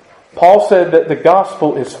 Paul said that the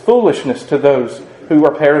gospel is foolishness to those who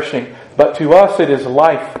are perishing, but to us it is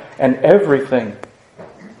life and everything.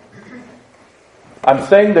 I'm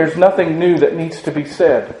saying there's nothing new that needs to be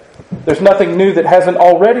said. There's nothing new that hasn't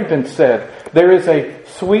already been said. There is a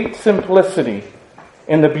sweet simplicity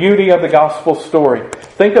in the beauty of the gospel story.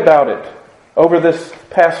 Think about it over this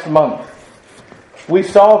past month. We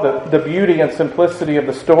saw the beauty and simplicity of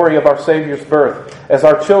the story of our Savior's birth as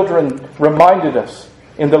our children reminded us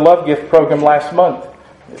in the Love Gift program last month.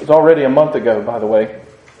 It was already a month ago, by the way.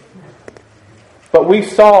 But we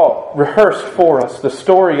saw rehearsed for us the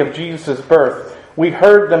story of Jesus' birth. We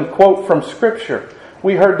heard them quote from Scripture.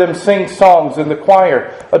 We heard them sing songs in the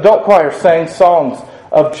choir. Adult choir sang songs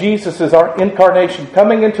of Jesus' incarnation,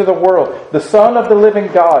 coming into the world, the Son of the living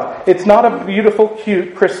God. It's not a beautiful,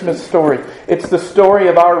 cute Christmas story. It's the story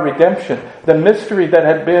of our redemption, the mystery that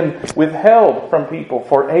had been withheld from people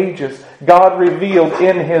for ages, God revealed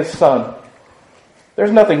in His Son.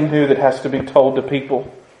 There's nothing new that has to be told to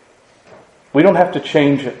people. We don't have to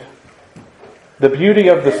change it. The beauty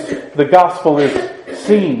of the gospel is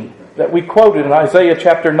seen, that we quoted in Isaiah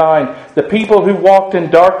chapter 9. The people who walked in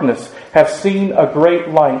darkness have seen a great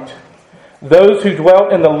light. Those who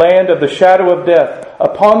dwelt in the land of the shadow of death,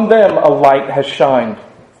 upon them a light has shined.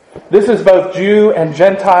 This is both Jew and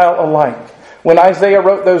Gentile alike. When Isaiah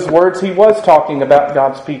wrote those words, he was talking about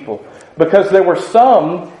God's people. Because there were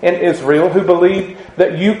some in Israel who believed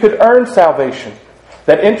that you could earn salvation.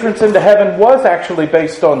 That entrance into heaven was actually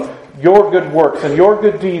based on your good works and your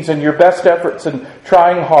good deeds and your best efforts and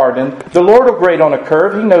trying hard. And the Lord will grade on a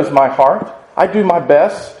curve. He knows my heart. I do my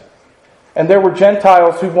best. And there were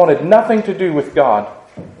Gentiles who wanted nothing to do with God.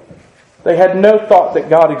 They had no thought that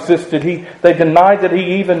God existed. They denied that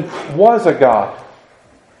He even was a God.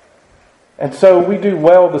 And so we do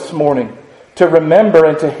well this morning to remember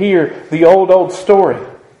and to hear the old story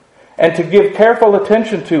and to give careful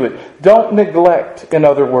attention to it. Don't neglect, in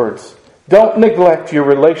other words, don't neglect your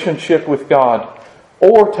relationship with God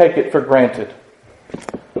or take it for granted.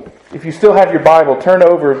 If you still have your Bible, turn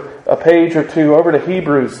over a page or two over to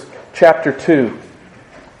Hebrews chapter 2.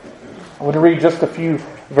 I want to read just a few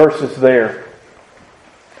verses there.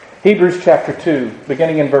 Hebrews chapter 2,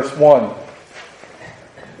 beginning in verse 1.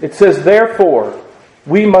 It says, Therefore,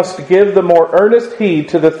 we must give the more earnest heed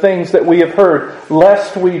to the things that we have heard,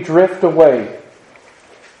 lest we drift away.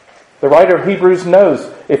 The writer of Hebrews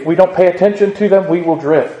knows if we don't pay attention to them, we will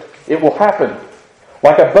drift. It will happen.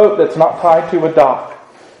 Like a boat that's not tied to a dock,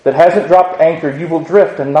 that hasn't dropped anchor, you will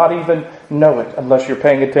drift and not even know it unless you're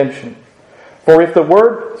paying attention. For if the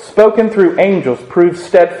word spoken through angels proves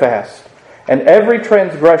steadfast, and every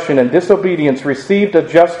transgression and disobedience received a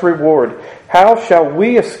just reward, how shall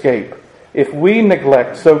we escape if we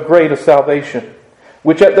neglect so great a salvation,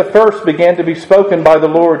 which at the first began to be spoken by the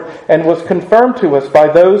Lord and was confirmed to us by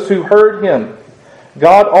those who heard him?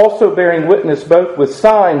 God also bearing witness both with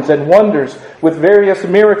signs and wonders, with various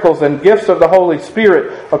miracles and gifts of the Holy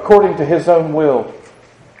Spirit, according to his own will.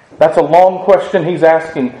 That's a long question he's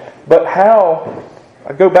asking. But how?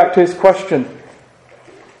 I go back to his question.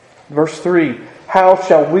 Verse 3. How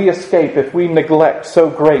shall we escape if we neglect so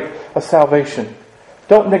great a salvation?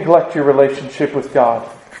 Don't neglect your relationship with God.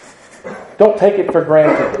 Don't take it for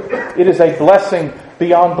granted. It is a blessing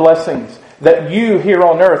beyond blessings. That you here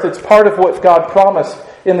on earth, it's part of what God promised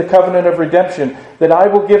in the covenant of redemption, that I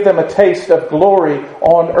will give them a taste of glory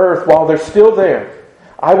on earth while they're still there.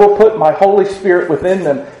 I will put my Holy Spirit within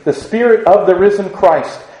them, the Spirit of the risen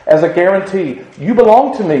Christ, as a guarantee. You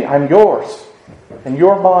belong to me, I'm yours, and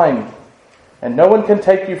you're mine, and no one can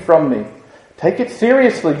take you from me. Take it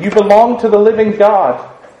seriously. You belong to the living God.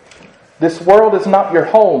 This world is not your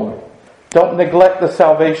home. Don't neglect the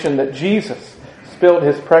salvation that Jesus spilled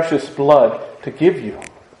his precious blood to give you.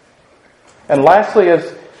 And lastly,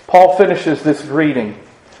 as Paul finishes this greeting,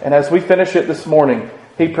 and as we finish it this morning,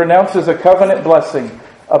 he pronounces a covenant blessing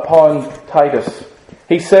upon Titus.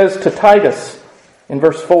 He says to Titus in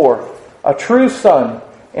verse 4, a true son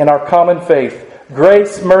in our common faith,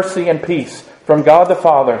 grace, mercy, and peace from God the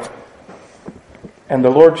Father and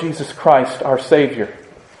the Lord Jesus Christ, our Savior.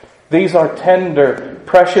 These are tender,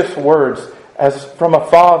 precious words as from a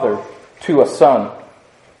father to a son.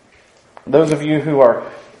 Those of you who are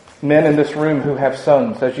men in this room who have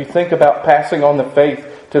sons, as you think about passing on the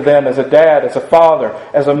faith to them as a dad, as a father,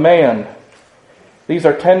 as a man, these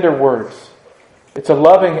are tender words. It's a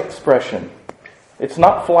loving expression. It's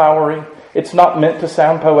not flowery. It's not meant to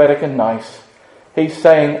sound poetic and nice. He's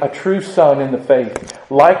saying a true son in the faith.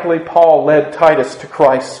 Likely Paul led Titus to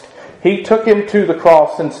Christ. He took him to the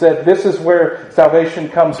cross and said, this is where salvation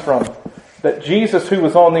comes from. That Jesus, who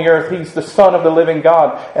was on the earth, he's the Son of the living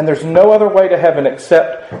God. And there's no other way to heaven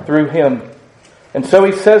except through him. And so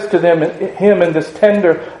he says to him in this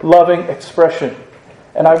tender, loving expression.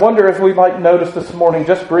 And I wonder if we might notice this morning,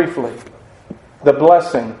 just briefly, the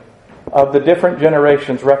blessing of the different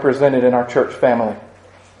generations represented in our church family.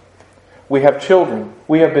 We have children.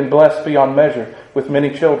 We have been blessed beyond measure with many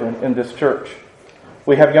children in this church.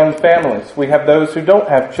 We have young families. We have those who don't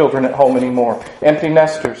have children at home anymore, empty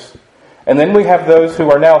nesters. And then we have those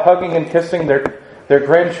who are now hugging and kissing their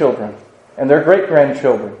grandchildren and their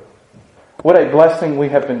great-grandchildren. What a blessing we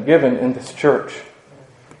have been given in this church.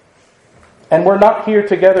 And we're not here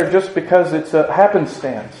together just because it's a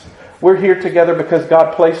happenstance. We're here together because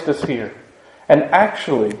God placed us here. And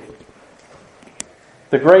actually,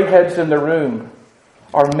 the gray heads in the room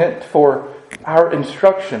are meant for our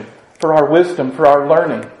instruction, for our wisdom, for our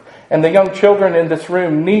learning. And the young children in this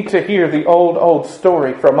room need to hear the old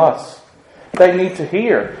story from us. They need to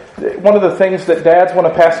hear. One of the things that dads want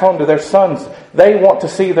to pass on to their sons, they want to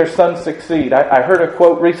see their sons succeed. I heard a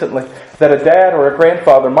quote recently that a dad or a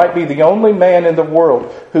grandfather might be the only man in the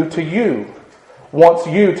world who to you wants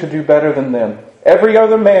you to do better than them. Every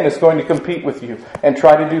other man is going to compete with you and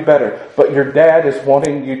try to do better. But your dad is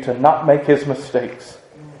wanting you to not make his mistakes.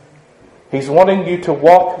 He's wanting you to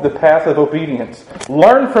walk the path of obedience.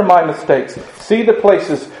 Learn from my mistakes. See the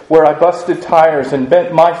places where I busted tires and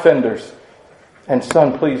bent my fenders. And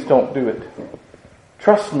son, please don't do it.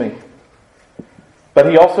 Trust me. But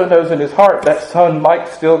he also knows in his heart that son might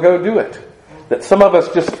still go do it. That some of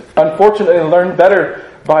us just unfortunately learn better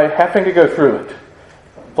by having to go through it.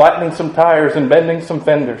 Flattening some tires and bending some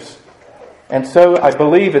fenders. And so I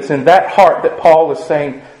believe it's in that heart that Paul is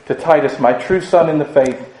saying to Titus, my true son in the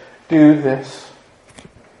faith, do this.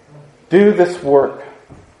 Do this work.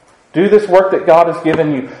 Do this work that God has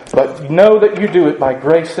given you. But know that you do it by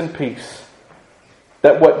grace and peace.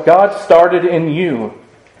 That what God started in you,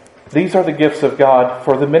 these are the gifts of God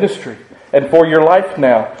for the ministry and for your life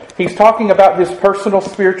now. He's talking about his personal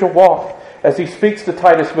spiritual walk as he speaks to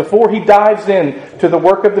Titus. Before he dives in to the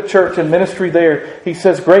work of the church and ministry there, he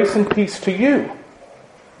says, grace and peace to you.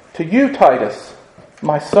 To you, Titus,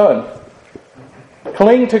 my son.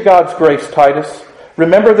 Cling to God's grace, Titus.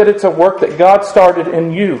 Remember that it's a work that God started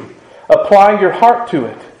in you. Apply your heart to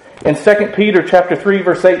it. In 2 Peter chapter 3,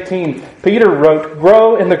 verse 18, Peter wrote,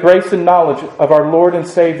 "Grow in the grace and knowledge of our Lord and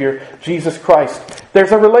Savior, Jesus Christ."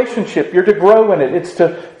 There's a relationship. You're to grow in it. It's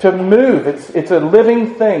to move. It's a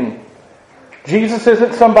living thing. Jesus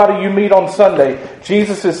isn't somebody you meet on Sunday.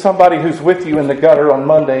 Jesus is somebody who's with you in the gutter on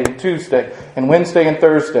Monday and Tuesday and Wednesday and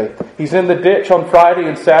Thursday. He's in the ditch on Friday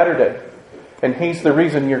and Saturday. And He's the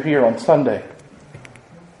reason you're here on Sunday.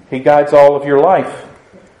 He guides all of your life.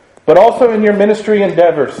 But also in your ministry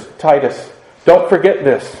endeavors, Titus, don't forget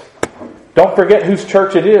this. Don't forget whose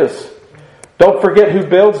church it is. Don't forget who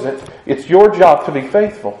builds it. It's your job to be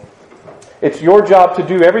faithful. It's your job to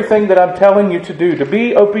do everything that I'm telling you to do, to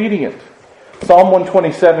be obedient. Psalm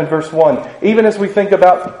 127 verse 1. Even as we think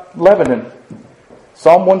about Lebanon,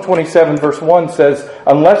 Psalm 127 verse 1 says,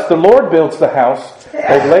 "Unless the Lord builds the house,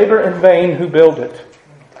 they labor in vain who build it."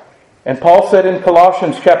 And Paul said in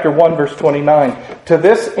Colossians chapter 1 verse 29, "To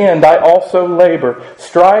this end I also labor,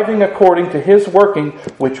 striving according to His working,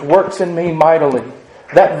 which works in me mightily."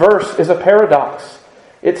 That verse is a paradox.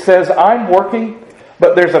 It says, I'm working,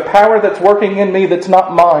 but there's a power that's working in me that's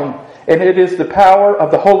not mine. And it is the power of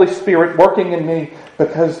the Holy Spirit working in me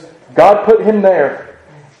because God put Him there.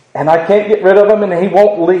 And I can't get rid of Him and He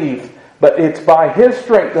won't leave. But it's by His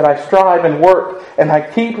strength that I strive and work. And I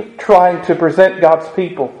keep trying to present God's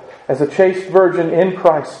people as a chaste virgin in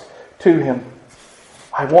Christ to Him.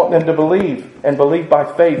 I want them to believe and believe by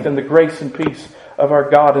faith in the grace and peace of our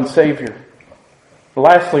God and Savior.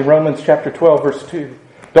 Lastly, Romans chapter 12 verse 2.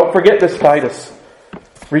 Don't forget this, Titus.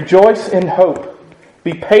 Rejoice in hope.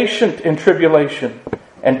 Be patient in tribulation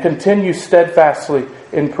and continue steadfastly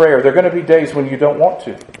in prayer. There are going to be days when you don't want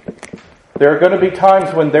to. There are going to be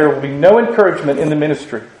times when there will be no encouragement in the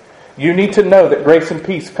ministry. You need to know that grace and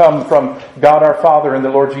peace come from God our Father and the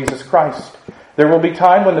Lord Jesus Christ. There will be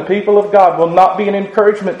time when the people of God will not be an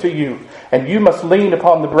encouragement to you, and you must lean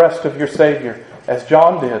upon the breast of your Savior, as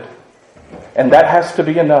John did. And that has to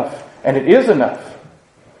be enough. And it is enough.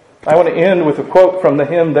 I want to end with a quote from the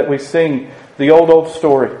hymn that we sing, the old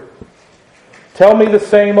story. Tell me the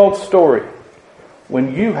same old story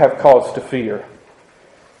when you have cause to fear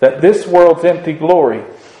that this world's empty glory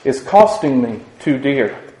is costing me too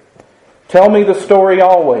dear. Tell me the story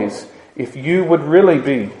always if you would really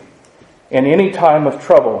be, in any time of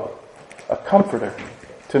trouble, a comforter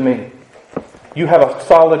to me. You have a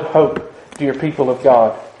solid hope, dear people of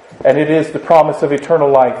God, and it is the promise of eternal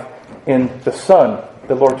life in the Son,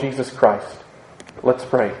 the Lord Jesus Christ. Let's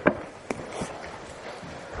pray.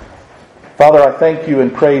 Father, I thank You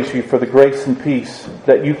and praise You for the grace and peace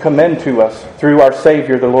that You commend to us through our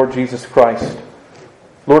Savior, the Lord Jesus Christ.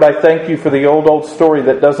 Lord, I thank You for the old story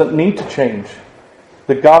that doesn't need to change.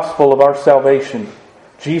 The gospel of our salvation.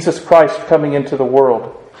 Jesus Christ coming into the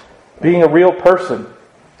world. Being a real person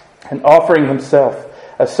and offering Himself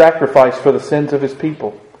a sacrifice for the sins of His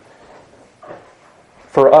people.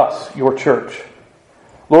 For us, Your church.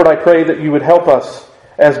 Lord, I pray that You would help us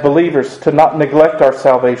as believers to not neglect our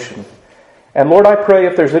salvation. And Lord, I pray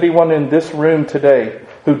if there's anyone in this room today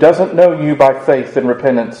who doesn't know You by faith and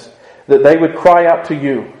repentance, that they would cry out to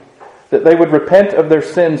You, that they would repent of their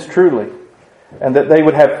sins truly, and that they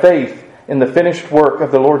would have faith in the finished work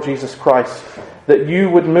of the Lord Jesus Christ, that You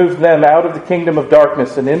would move them out of the kingdom of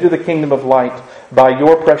darkness and into the kingdom of light by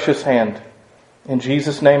Your precious hand. In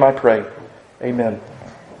Jesus' name I pray. Amen.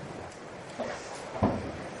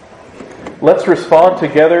 Let's respond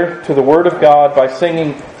together to the Word of God by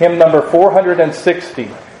singing hymn number 460,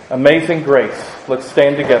 Amazing Grace. Let's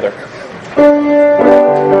stand together.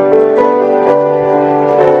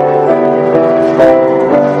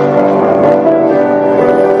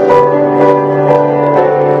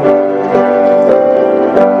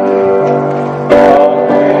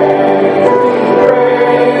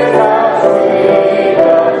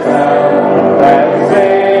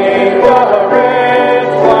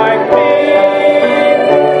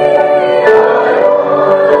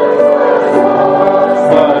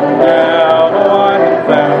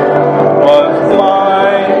 Was blind.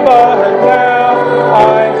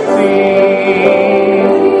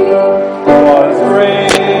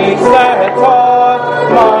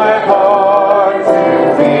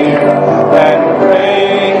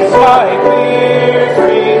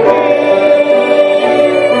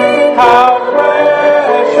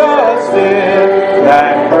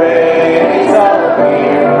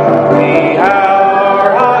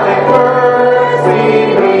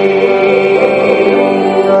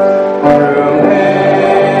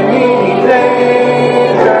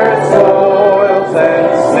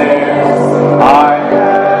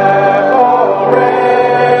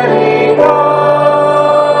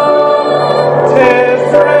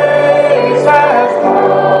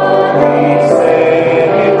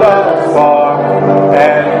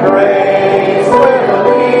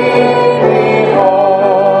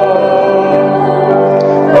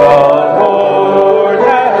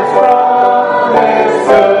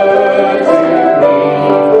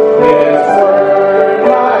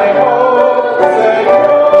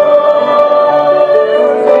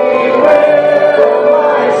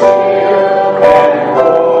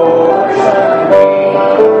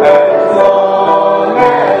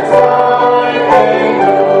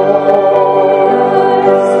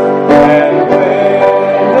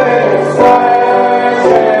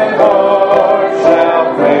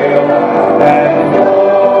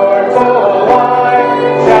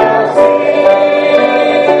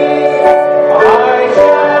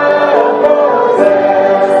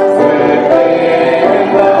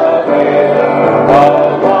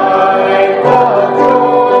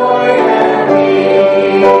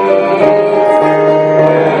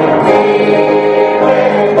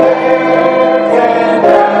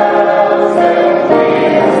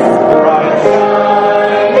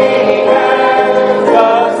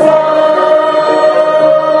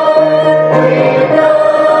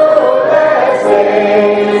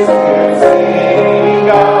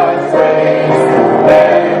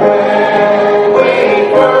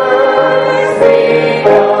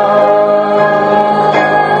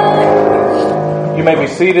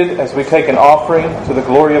 seated as we take an offering to the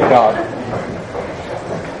glory of God.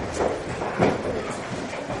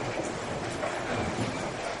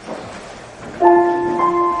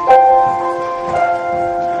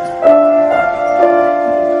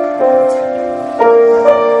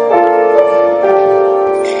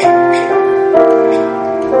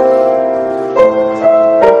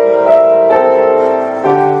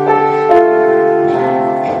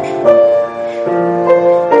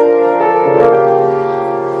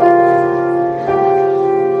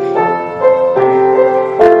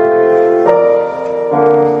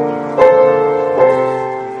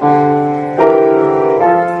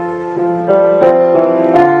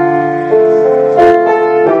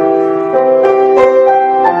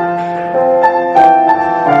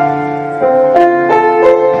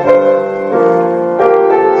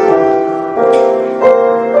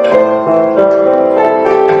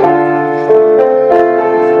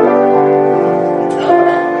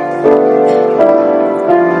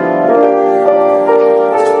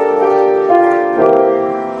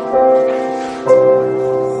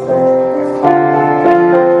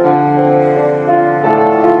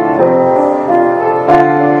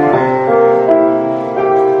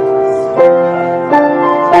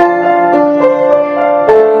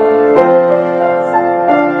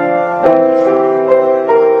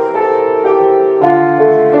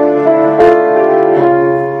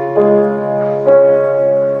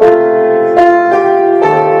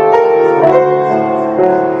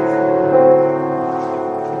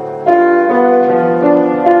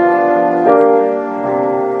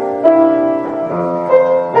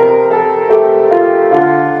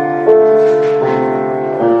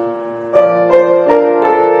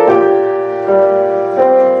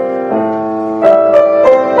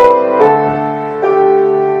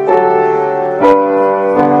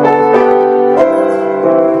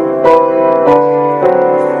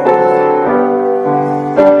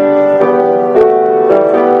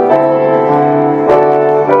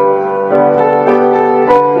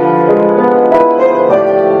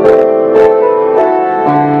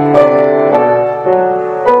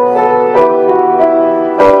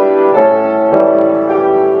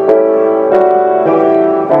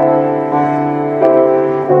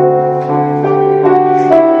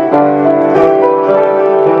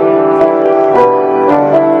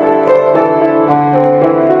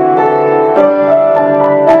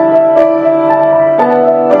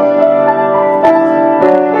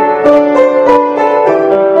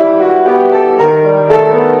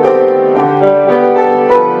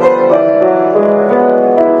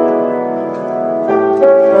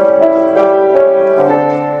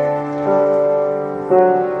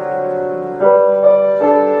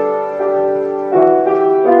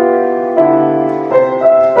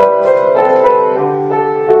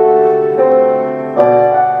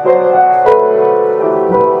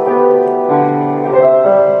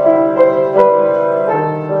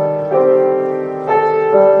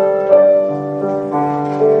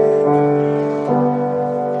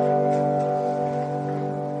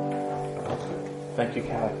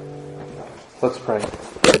 Let's pray.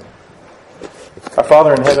 Our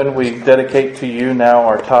Father in heaven, we dedicate to you now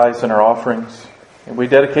our tithes and our offerings. And we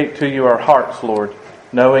dedicate to you our hearts, Lord,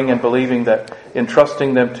 knowing and believing that in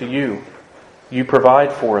trusting them to you, you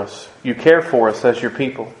provide for us. You care for us as your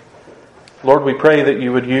people. Lord, we pray that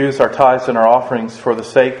you would use our tithes and our offerings for the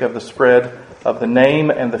sake of the spread of the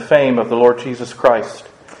name and the fame of the Lord Jesus Christ.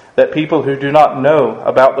 That people who do not know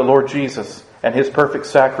about the Lord Jesus and his perfect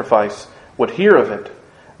sacrifice would hear of it,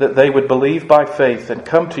 that they would believe by faith and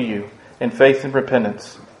come to you in faith and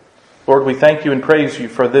repentance. Lord, we thank you and praise you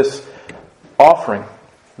for this offering,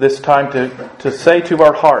 this time to say to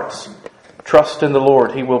our hearts, trust in the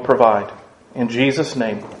Lord, he will provide. In Jesus'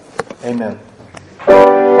 name, amen.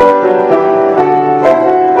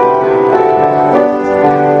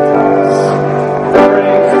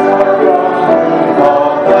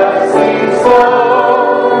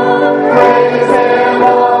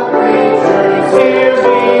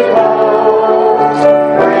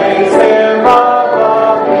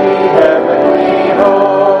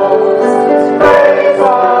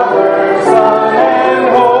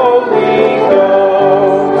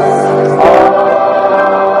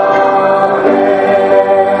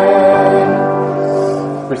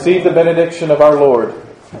 Receive the benediction of our Lord.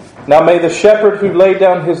 Now may the shepherd who laid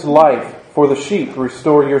down his life for the sheep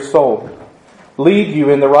restore your soul, lead you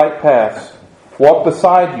in the right paths, walk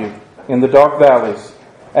beside you in the dark valleys,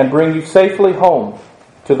 and bring you safely home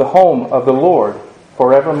to the home of the Lord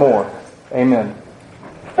forevermore. Amen.